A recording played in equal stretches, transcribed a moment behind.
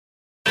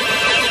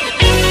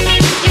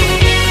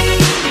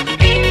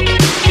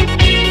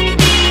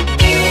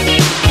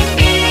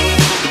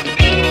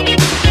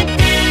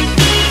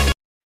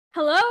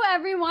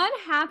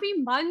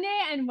Monday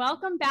and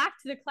welcome back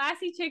to the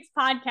Classy Chicks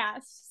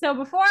podcast. So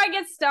before I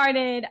get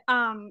started,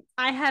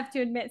 I have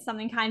to admit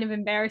something kind of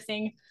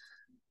embarrassing.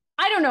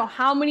 I don't know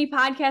how many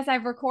podcasts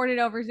I've recorded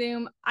over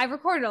Zoom. I've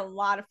recorded a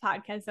lot of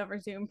podcasts over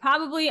Zoom,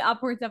 probably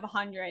upwards of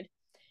 100.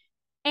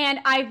 And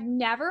I've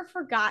never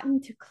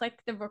forgotten to click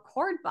the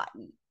record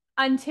button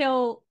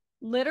until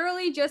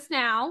literally just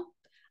now.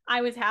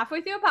 I was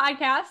halfway through a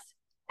podcast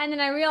and then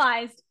I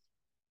realized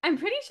I'm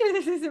pretty sure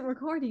this isn't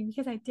recording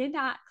because I did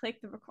not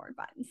click the record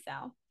button.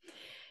 So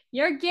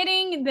you're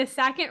getting the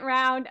second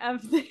round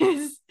of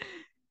this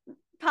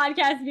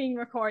podcast being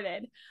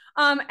recorded.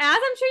 As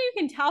I'm sure you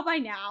can tell by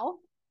now,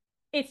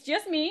 it's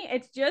just me.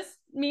 It's just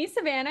me,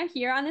 Savannah,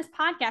 here on this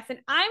podcast. And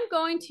I'm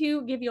going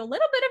to give you a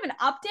little bit of an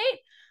update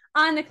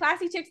on the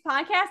Classy Chicks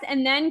podcast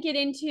and then get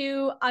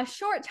into a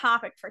short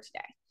topic for today.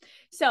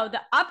 So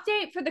the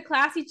update for the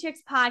Classy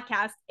Chicks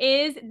podcast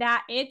is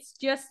that it's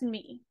just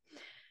me.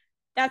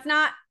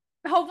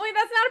 Hopefully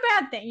that's not a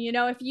bad thing. You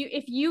know, if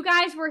you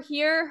guys were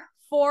here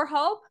for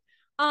Hope,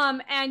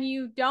 and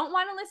you don't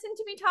want to listen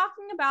to me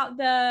talking about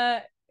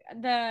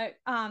the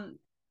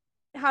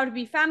how to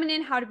be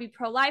feminine, how to be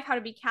pro-life, how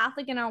to be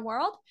Catholic in our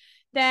world,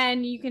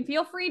 then you can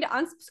feel free to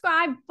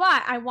unsubscribe,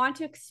 but I want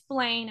to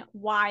explain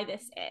why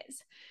this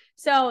is.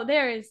 So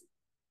there's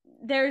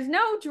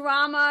no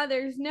drama,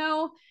 there's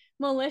no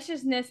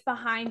maliciousness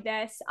behind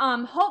this.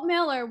 Hope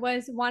Miller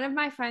was one of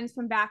my friends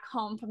from back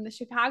home from the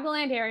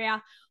Chicagoland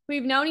area.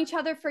 We've known each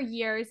other for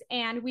years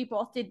and we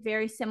both did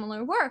very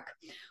similar work.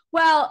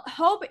 Well,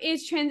 Hope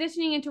is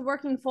transitioning into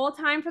working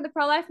full-time for the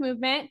pro-life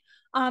movement,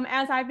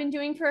 as I've been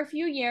doing for a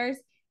few years.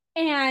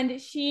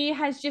 And she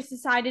has just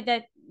decided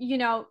that, you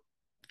know,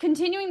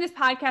 continuing this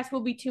podcast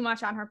will be too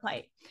much on her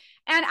plate.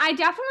 And I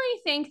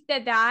definitely think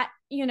that,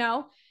 you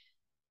know,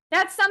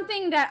 that's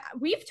something that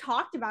we've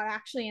talked about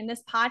actually in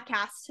this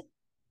podcast,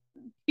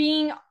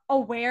 being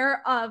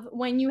aware of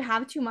when you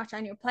have too much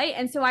on your plate.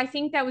 And so I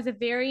think that was a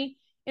very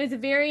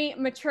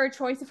mature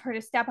choice of her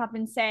to step up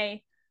and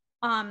say,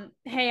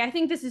 hey, I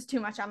think this is too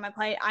much on my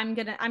plate. I'm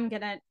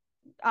gonna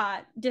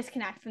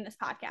disconnect from this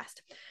podcast.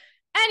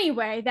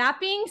 Anyway, that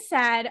being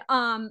said,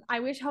 I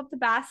wish Hope the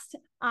best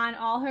on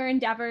all her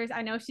endeavors.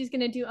 I know she's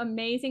going to do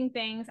amazing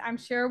things. I'm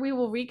sure we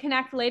will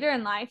reconnect later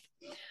in life.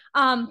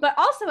 But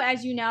also,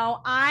 as you know,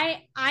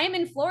 I am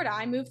in Florida.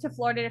 I moved to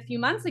Florida a few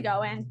months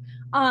ago,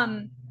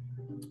 and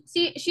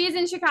she is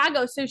in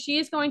Chicago, so she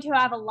is going to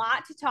have a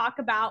lot to talk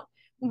about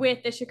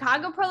with the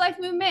Chicago pro-life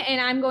movement, and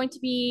I'm going to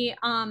be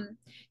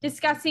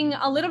discussing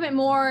a little bit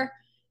more,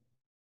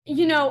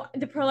 you know,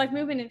 the pro-life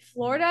movement in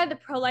Florida, the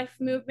pro-life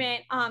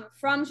movement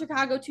from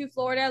Chicago to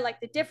Florida, like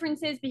the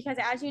differences, because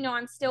as you know,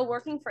 I'm still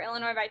working for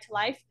Illinois Right to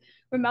Life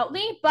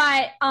remotely,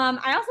 but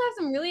I also have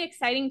some really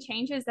exciting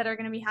changes that are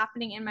going to be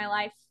happening in my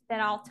life that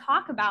I'll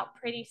talk about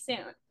pretty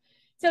soon.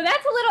 So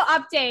that's a little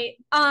update.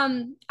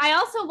 I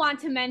also want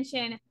to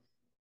mention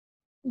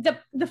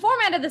the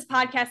format of this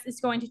podcast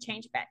is going to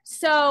change a bit.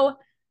 So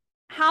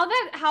how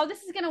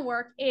this is going to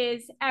work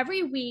is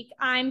every week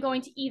I'm going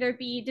to either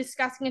be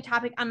discussing a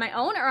topic on my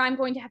own or I'm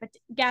going to have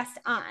a guest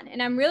on. And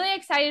I'm really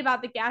excited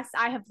about the guests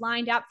I have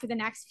lined up for the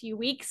next few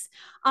weeks.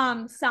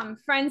 Some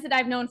friends that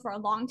I've known for a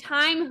long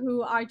time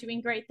who are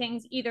doing great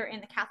things either in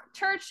the Catholic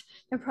Church,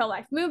 the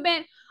pro-life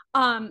movement,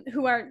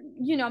 who are,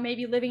 you know,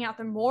 maybe living out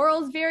their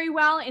morals very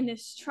well in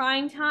this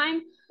trying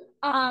time.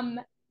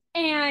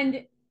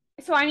 And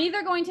so I'm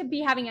either going to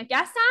be having a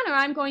guest on or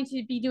I'm going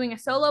to be doing a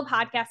solo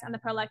podcast on the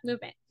pro-life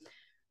movement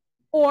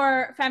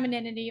or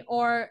femininity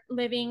or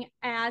living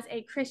as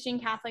a Christian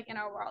Catholic in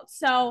our world.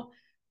 So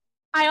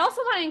I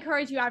also want to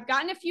encourage you. I've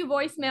gotten a few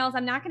voicemails.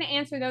 I'm not going to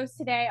answer those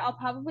today. I'll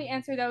probably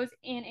answer those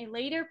in a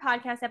later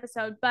podcast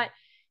episode. But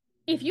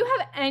if you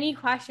have any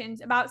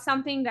questions about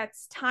something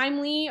that's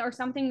timely or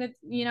something that,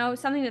 you know,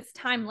 something that's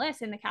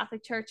timeless in the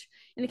Catholic Church,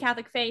 in the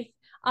Catholic faith,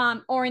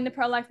 or in the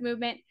pro-life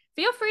movement,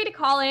 feel free to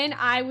call in.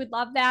 I would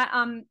love that.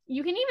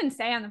 You can even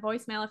say on the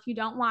voicemail if you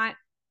don't want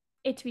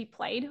it to be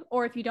played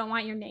or if you don't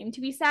want your name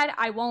to be said.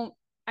 I won't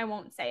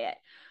say it.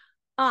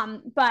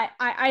 But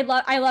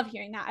I love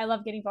hearing that. I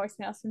love getting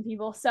voicemails from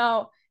people.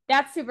 So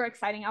that's super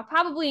exciting. I'll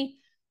probably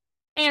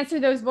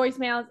answer those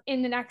voicemails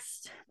in the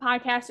next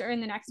podcast or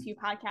in the next few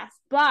podcasts.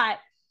 But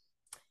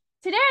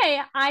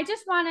today I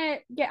just want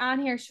to get on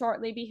here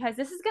shortly because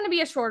this is going to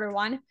be a shorter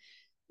one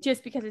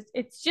just because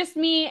it's just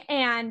me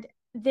and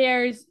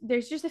there's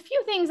just a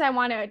few things I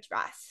want to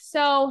address.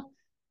 So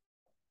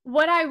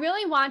what I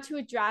really want to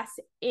address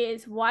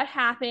is what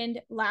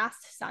happened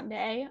last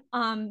Sunday,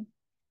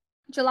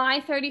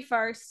 July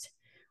 31st,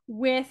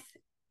 with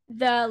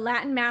the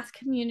Latin Mass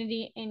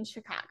community in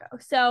Chicago.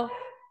 So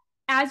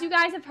as you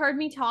guys have heard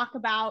me talk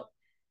about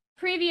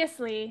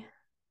previously,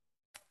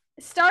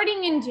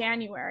 starting in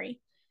January,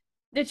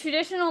 the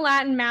traditional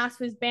Latin Mass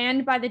was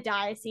banned by the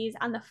diocese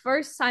on the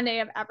first Sunday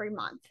of every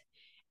month.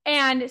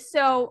 And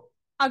so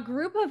a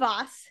group of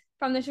us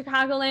from the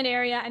Chicagoland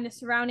area and the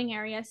surrounding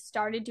areas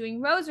started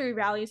doing rosary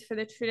rallies for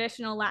the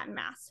traditional Latin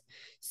Mass.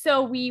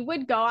 So we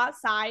would go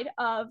outside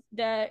of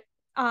the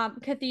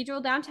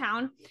cathedral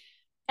downtown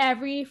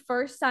every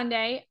first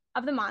Sunday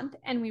of the month,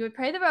 and we would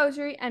pray the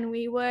rosary, and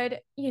we would,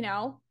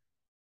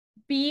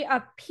 be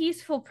a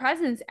peaceful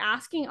presence,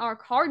 asking our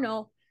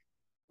cardinal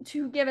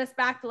to give us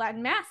back the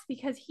Latin Mass,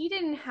 because he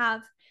didn't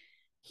have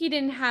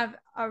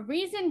a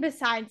reason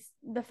besides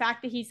the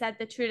fact that he said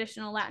the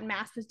traditional Latin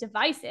Mass was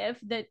divisive.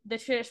 The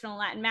traditional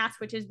Latin Mass,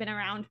 which has been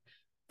around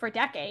for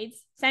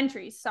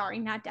centuries,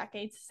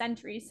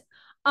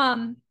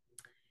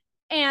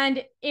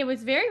 and it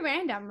was very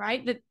random,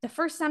 right? The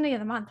first Sunday of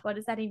the month, what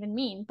does that even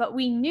mean? But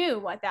we knew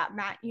what that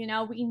meant.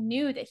 We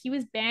knew that he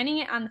was banning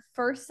it on the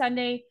first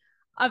Sunday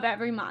of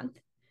every month.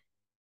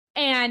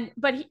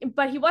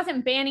 But he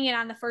wasn't banning it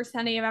on the first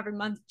Sunday of every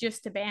month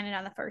just to ban it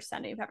on the first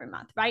Sunday of every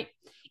month, right?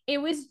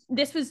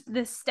 This was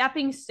the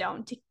stepping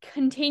stone to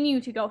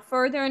continue to go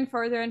further and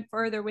further and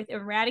further with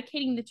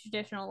eradicating the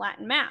traditional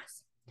Latin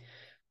Mass.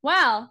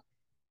 Well,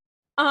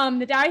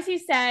 the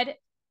diocese said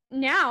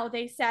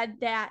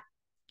that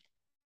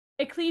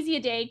Ecclesia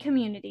Dei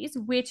communities,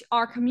 which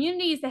are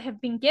communities that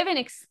have been given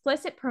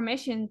explicit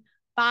permission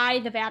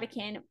by the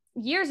Vatican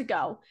years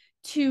ago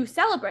to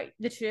celebrate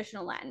the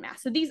traditional Latin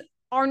Mass. So these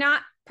are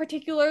not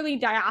particularly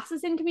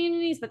diocesan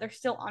communities, but they're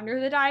still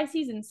under the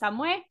diocese in some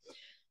way.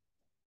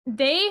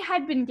 They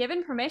had been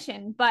given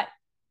permission, but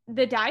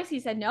the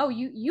diocese said, no,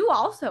 you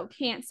also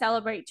can't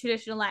celebrate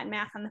traditional Latin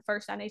Mass on the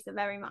first Sundays of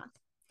every month.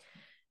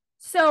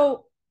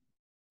 So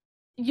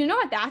you know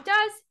what that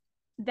does?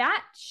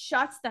 That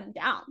shuts them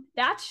down.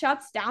 That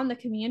shuts down the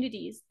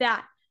communities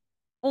that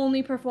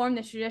only perform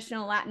the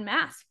traditional Latin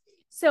Mass.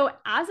 So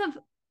as of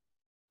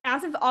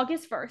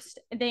August 1st,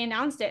 they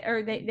announced it,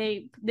 or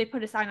they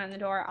put a sign on the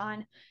door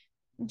on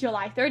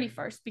July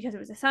 31st because it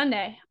was a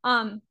Sunday.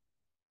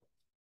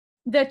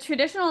 The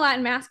traditional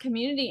Latin Mass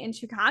community in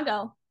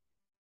Chicago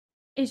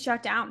is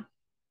shut down.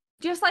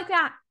 Just like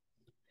that.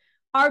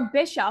 Our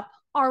bishop,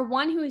 our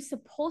one who is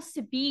supposed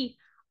to be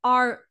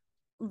our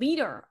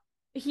leader,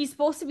 he's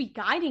supposed to be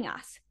guiding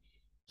us.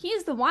 He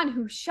is the one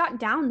who shut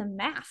down the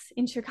Mass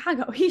in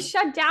Chicago. He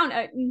shut down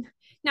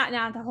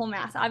not the whole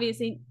Mass.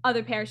 Obviously,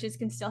 other parishes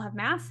can still have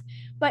Mass,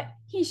 but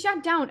he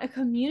shut down a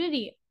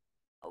community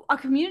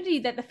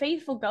that the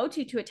faithful go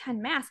to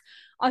attend Mass,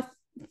 a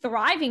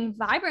thriving,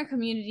 vibrant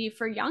community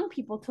for young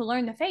people to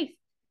learn the faith.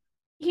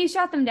 He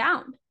shut them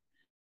down.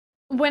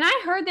 When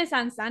I heard this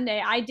on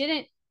Sunday, like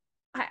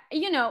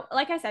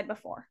I said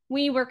before,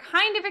 we were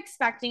kind of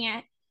expecting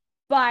it,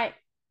 but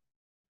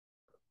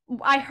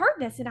I heard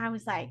this and I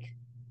was like,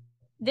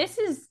 this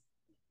is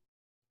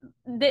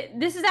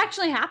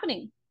actually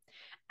happening.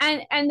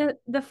 And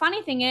the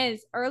funny thing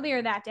is,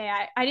 earlier that day,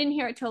 I didn't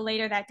hear it till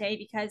later that day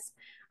because,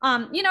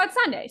 it's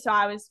Sunday. So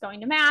I was going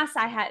to Mass.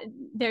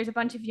 There's a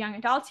bunch of young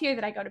adults here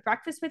that I go to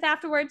breakfast with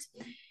afterwards.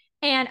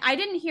 And I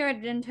didn't hear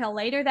it until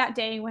later that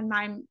day when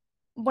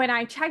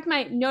I checked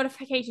my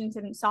notifications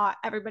and saw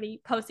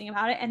everybody posting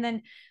about it. And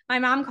then my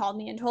mom called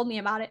me and told me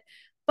about it.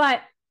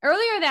 But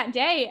earlier that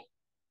day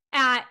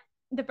at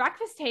the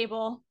breakfast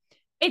table,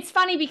 it's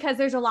funny because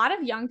there's a lot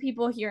of young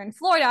people here in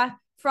Florida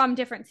from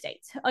different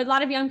states. A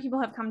lot of young people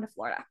have come to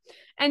Florida.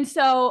 And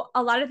so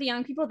a lot of the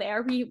young people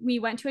there, we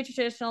went to a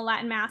traditional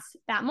Latin Mass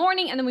that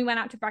morning, and then we went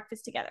out to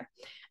breakfast together.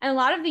 And a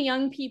lot of the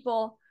young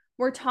people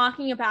were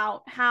talking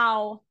about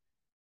how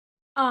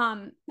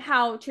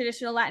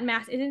traditional Latin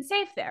Mass isn't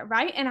safe there,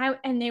 right?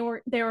 And they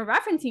were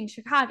referencing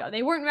Chicago.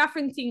 They weren't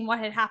referencing what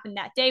had happened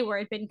that day where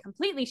it had been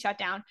completely shut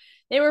down.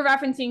 They were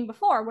referencing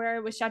before where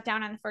it was shut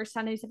down on the first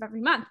Sundays of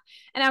every month.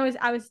 And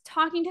I was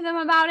talking to them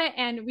about it,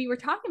 and we were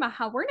talking about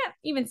how we're not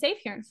even safe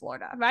here in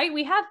Florida, right?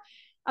 We have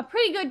a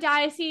pretty good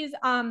diocese.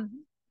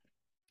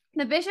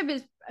 The bishop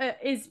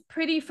is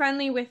pretty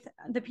friendly with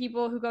the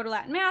people who go to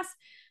Latin Mass,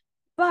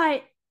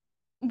 but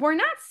we're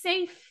not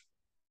safe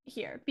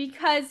here,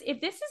 because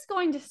if this is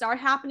going to start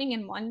happening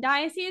in one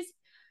diocese,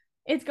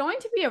 it's going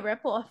to be a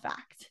ripple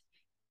effect.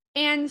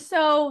 And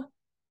so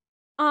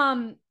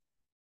I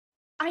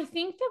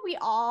think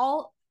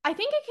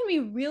it can be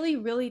really,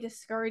 really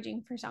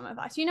discouraging for some of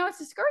us. It's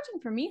discouraging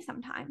for me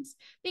sometimes,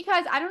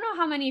 because I don't know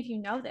how many of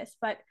you know this,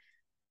 but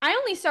I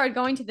only started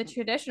going to the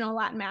traditional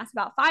Latin Mass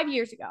about 5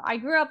 years ago. I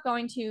grew up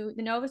going to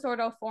the Novus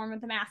Ordo form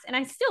of the Mass, and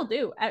I still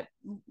do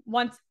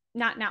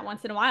not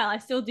once in a while. I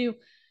still do.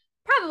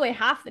 Probably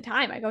half the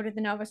time I go to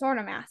the Novus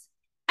Ordo Mass.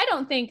 I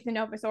don't think the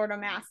Novus Ordo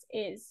Mass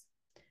is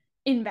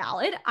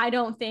invalid. I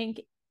don't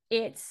think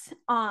it's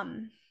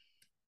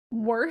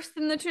worse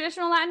than the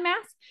traditional Latin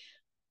Mass.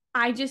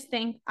 I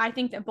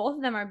think that both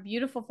of them are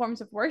beautiful forms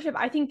of worship.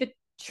 I think the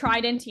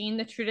Tridentine,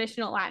 the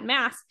traditional Latin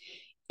Mass,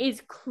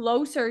 is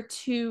closer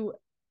to,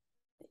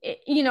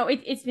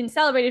 it's been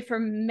celebrated for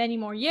many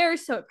more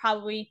years, so it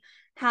probably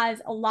has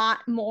a lot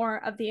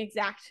more of the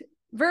exact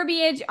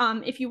verbiage.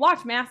 If you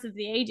watch Mass of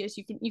the Ages,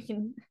 you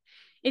can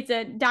it's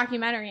a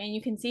documentary and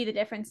you can see the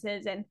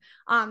differences, and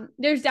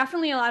there's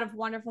definitely a lot of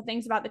wonderful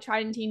things about the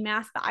Tridentine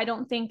Mass, but I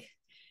don't think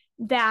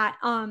that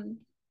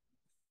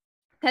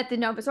that the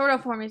Novus Ordo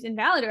form is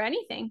invalid or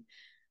anything.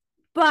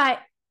 But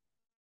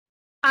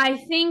I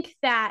think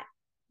that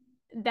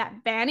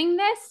banning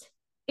this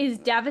is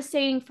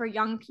devastating for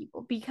young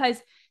people, because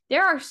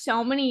there are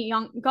so many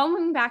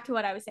going back to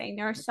what I was saying,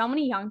 there are so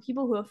many young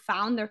people who have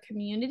found their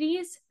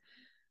communities,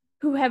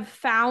 who have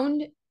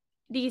found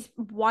these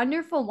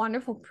wonderful,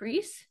 wonderful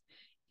priests,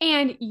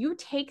 and you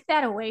take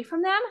that away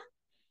from them,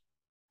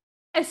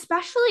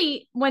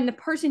 especially when the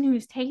person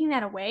who's taking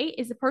that away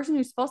is the person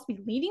who's supposed to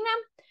be leading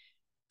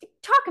them.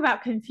 Talk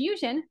about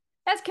confusion.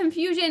 That's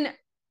confusion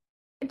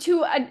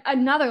to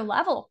another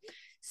level.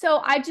 So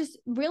I just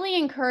really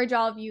encourage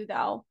all of you,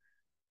 though,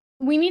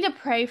 we need to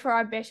pray for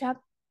our bishop.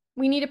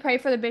 We need to pray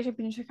for the bishop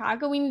in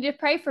Chicago. We need to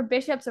pray for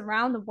bishops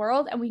around the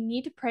world, and we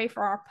need to pray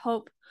for our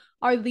Pope,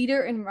 our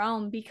leader in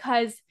Rome,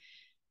 because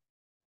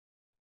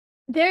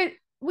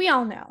we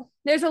all know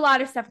there's a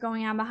lot of stuff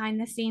going on behind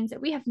the scenes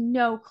that we have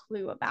no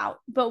clue about.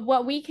 But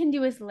what we can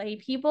do as lay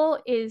people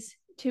is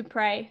to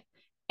pray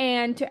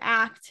and to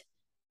act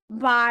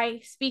by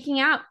speaking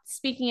out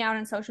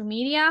on social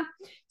media,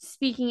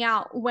 speaking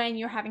out when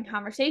you're having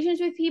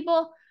conversations with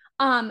people.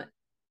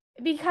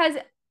 Because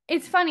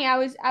it's funny, I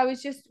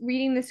was just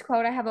reading this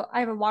quote. I have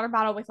a water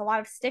bottle with a lot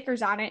of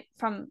stickers on it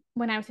from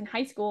when I was in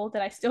high school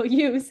that I still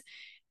use.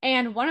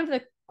 And one of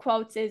the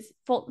quotes is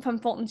from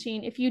Fulton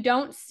Sheen: if you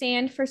don't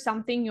stand for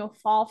something, you'll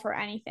fall for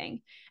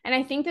anything. And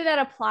I think that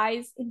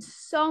applies in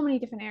so many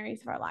different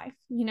areas of our life.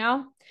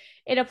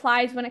 It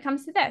applies when it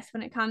comes to this,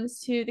 when it comes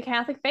to the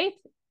Catholic faith,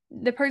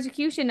 the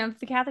persecution of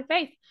the Catholic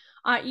faith,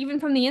 even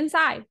from the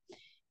inside.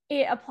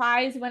 It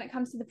applies when it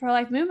comes to the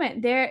pro-life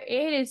movement.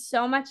 It is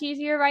so much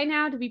easier right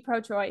now to be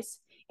pro-choice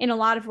in a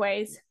lot of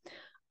ways.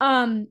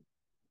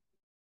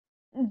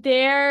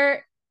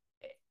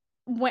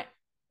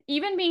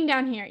 Even being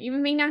down here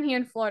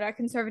in Florida,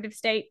 conservative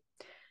state,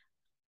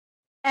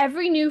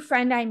 every new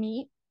friend I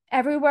meet,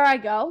 everywhere I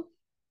go,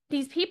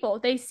 these people,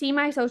 they see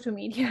my social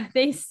media,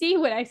 they see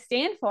what I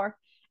stand for.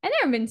 And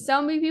there have been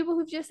so many people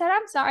who've just said,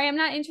 I'm sorry, I'm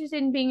not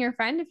interested in being your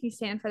friend if you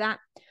stand for that.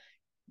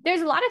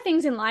 There's a lot of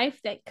things in life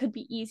that could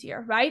be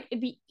easier, right?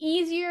 It'd be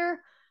easier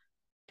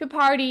to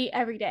party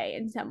every day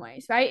in some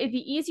ways, right? It'd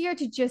be easier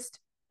to just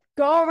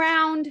go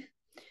around,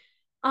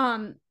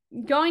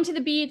 going to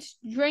the beach,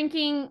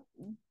 drinking,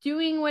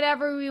 doing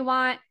whatever we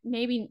want,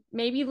 maybe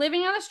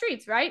living on the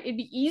streets, right? It'd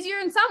be easier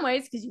in some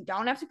ways because you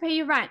don't have to pay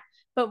your rent.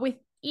 But with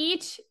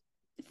each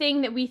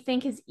thing that we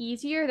think is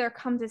easier, there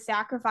comes a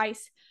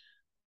sacrifice.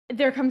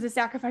 There comes a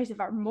sacrifice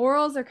of our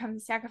morals. There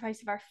comes a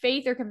sacrifice of our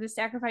faith. There comes a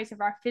sacrifice of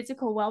our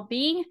physical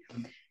well-being.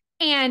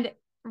 And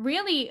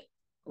really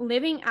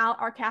living out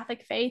our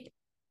Catholic faith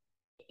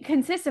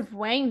consists of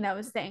weighing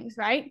those things,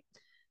 right?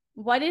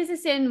 What is a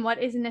sin?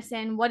 What isn't a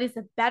sin? What is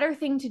the better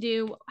thing to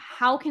do?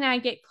 How can I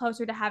get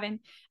closer to heaven?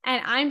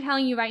 And I'm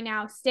telling you right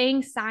now,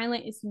 staying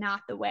silent is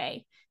not the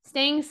way.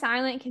 Staying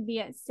silent can be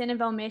a sin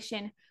of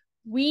omission.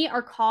 We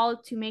are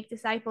called to make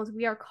disciples.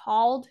 We are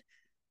called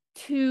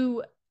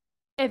to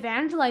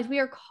evangelize. We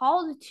are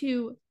called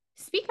to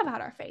speak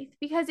about our faith,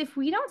 because if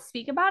we don't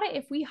speak about it,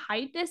 if we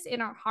hide this in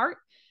our heart,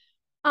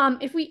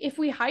 if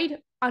we hide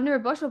under a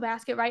bushel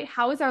basket, right,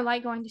 how is our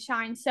light going to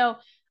shine? So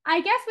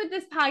I guess with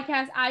this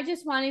podcast, I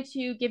just wanted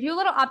to give you a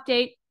little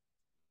update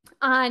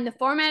on the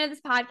format of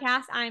this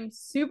podcast. I'm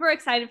super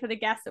excited for the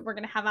guests that we're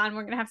going to have on.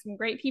 We're going to have some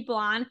great people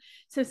on,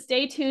 so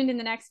stay tuned in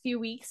the next few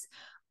weeks.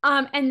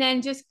 And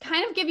then just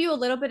kind of give you a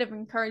little bit of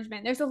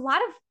encouragement. There's a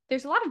lot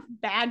of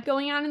bad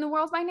going on in the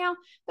world right now,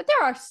 but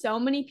there are so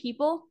many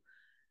people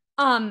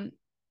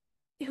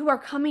who are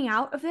coming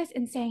out of this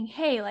and saying,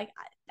 hey, like,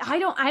 I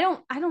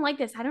don't like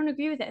this. I don't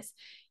agree with this.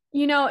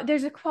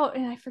 There's a quote,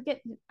 and I forget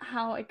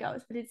how it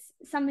goes, but it's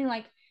something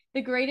like,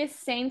 the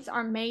greatest saints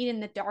are made in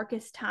the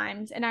darkest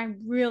times. And I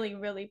really,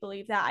 really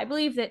believe that. I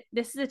believe that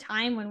this is a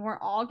time when we're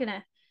all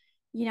gonna,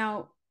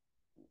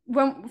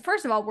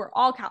 first of all, we're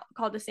all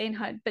called to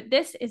sainthood, but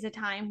this is a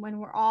time when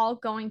we're all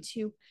going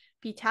to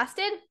be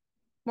tested.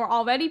 We're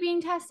already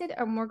being tested,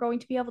 and we're going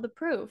to be able to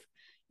prove,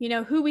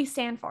 who we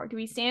stand for. Do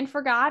we stand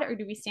for God, or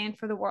do we stand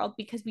for the world?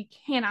 Because we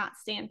cannot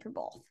stand for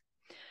both.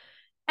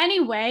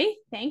 Anyway,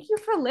 thank you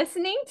for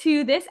listening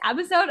to this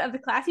episode of the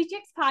Classy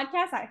Chicks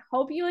podcast. I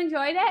hope you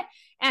enjoyed it.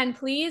 And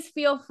please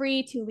feel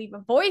free to leave a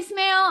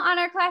voicemail on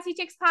our Classy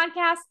Chicks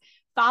podcast.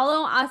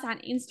 Follow us on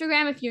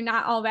Instagram if you're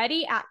not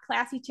already, at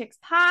Classy Chicks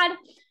Pod.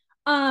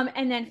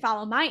 And then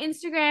follow my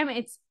Instagram.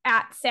 It's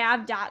at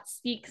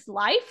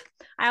sav.speakslife.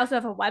 I also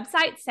have a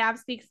website,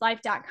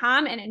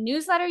 savspeakslife.com, and a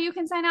newsletter you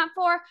can sign up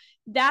for.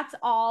 That's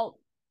all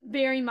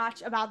very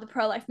much about the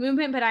pro-life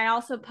movement, but I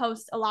also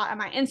post a lot on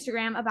my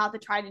Instagram about the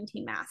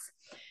Tridentine Mass.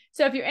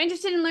 So if you're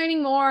interested in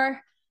learning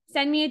more,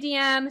 send me a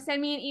DM,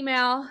 send me an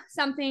email,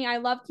 something. I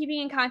love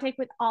keeping in contact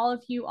with all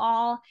of you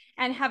all,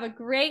 and have a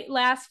great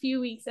last few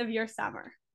weeks of your summer.